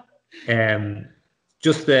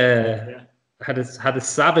 Just had a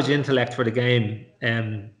savage intellect for the game,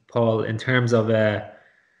 Paul, in terms of,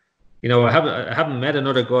 you know, I haven't met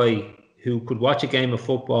another guy who could watch a game of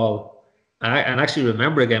football and actually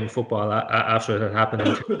remember a game of football after it had happened,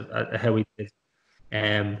 how he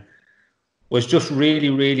did. Was just really,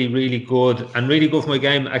 really, really good and really good for my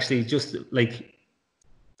game. Actually, just like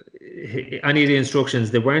any of the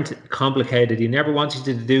instructions, they weren't complicated. He never wanted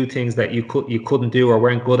you to do things that you couldn't do or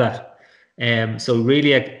weren't good at. So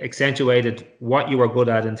really accentuated what you were good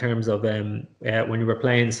at in terms of when you were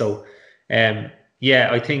playing. So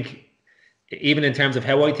I think even in terms of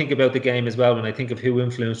how I think about the game as well, when I think of who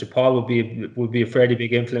influenced you, Paul would be a fairly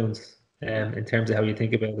big influence in terms of how you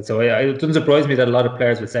think about it. So it doesn't surprise me that a lot of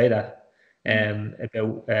players would say that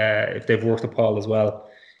about if they've worked with Paul as well.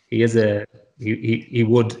 He is he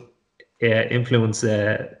would influence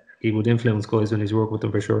guys when he's worked with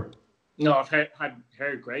them for sure. No, I've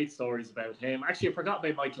heard great stories about him. Actually, I forgot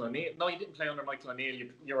about Michael O'Neill. No, you didn't play under Michael O'Neill.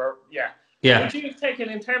 You were. Would you have taken,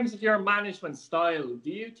 in terms of your management style, do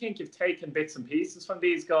you think you've taken bits and pieces from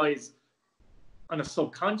these guys on a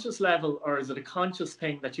subconscious level, or is it a conscious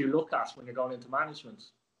thing that you look at when you're going into management?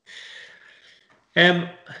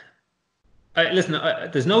 Listen,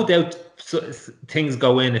 there's no doubt things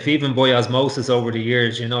go in, if even by osmosis over the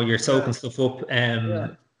years, you know, you're soaking stuff up,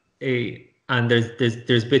 and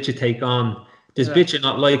there's bits you take on. There's bits you're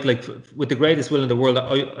not like with the greatest will in the world.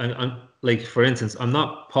 I'm like, for instance, I'm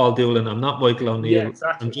not Paul Doolan, I'm not Michael O'Neill. Yeah,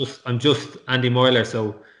 exactly. I'm just Andy Moyler.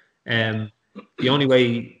 So the only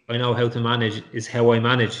way I know how to manage is how I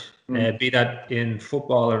manage. Be that in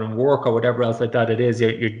football or in work or whatever else like that it is.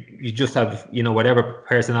 You just have, you know, whatever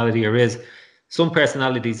personality there is. Some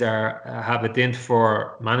personalities have a dint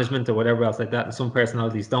for management or whatever else like that, and some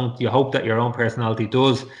personalities don't. You hope that your own personality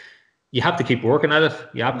does. You have to keep working at it.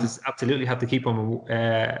 You have to absolutely have to keep on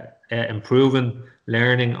improving,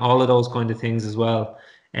 learning, all of those kind of things as well.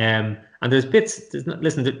 And there's bits.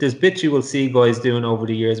 There's bits you will see guys doing over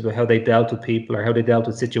the years about how they dealt with people or how they dealt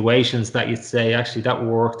with situations that you'd say actually that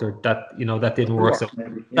worked or that, you know, that didn't work. So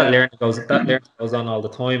that learning goes on all the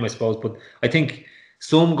time, I suppose. But I think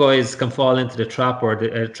some guys can fall into the trap, or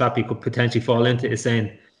the trap you could potentially fall into is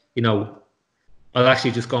saying, you know, I'll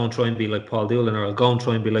actually just go and try and be like Paul Doolan, or I'll go and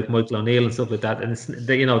try and be like Michael O'Neill and stuff like that. And it's,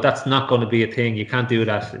 you know, that's not going to be a thing. You can't do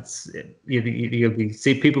that.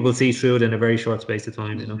 People will see through it in a very short space of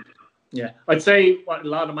time, you know. Yeah, I'd say what a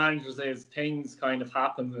lot of managers is things kind of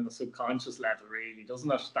happen in a subconscious level, really,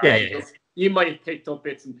 doesn't it? You might have picked up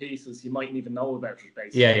bits and pieces you mightn't even know about it,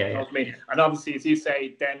 basically. You know what I mean? And obviously, as you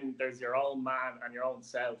say, then there's your own man and your own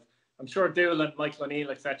self. I'm sure Doolan, Michael O'Neill,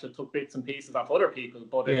 etc., took bits and pieces off other people,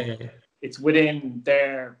 but it's within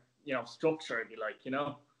their, you know, structure, if you like, you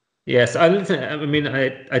know. Yes, I mean,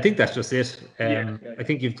 I think that's just it. I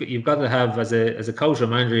think you've got to have, as a coach or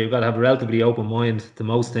manager, you've got to have a relatively open mind to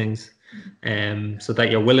most things, so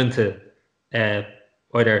that you're willing to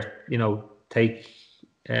either take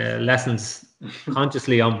lessons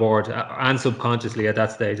consciously on board and subconsciously at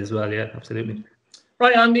that stage as well. Yeah, absolutely.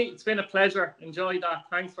 Right, Andy, it's been a pleasure. Enjoy that.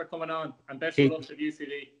 Thanks for coming on, and best of luck at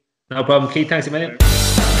UCD. No problem, Keith. Thanks a million.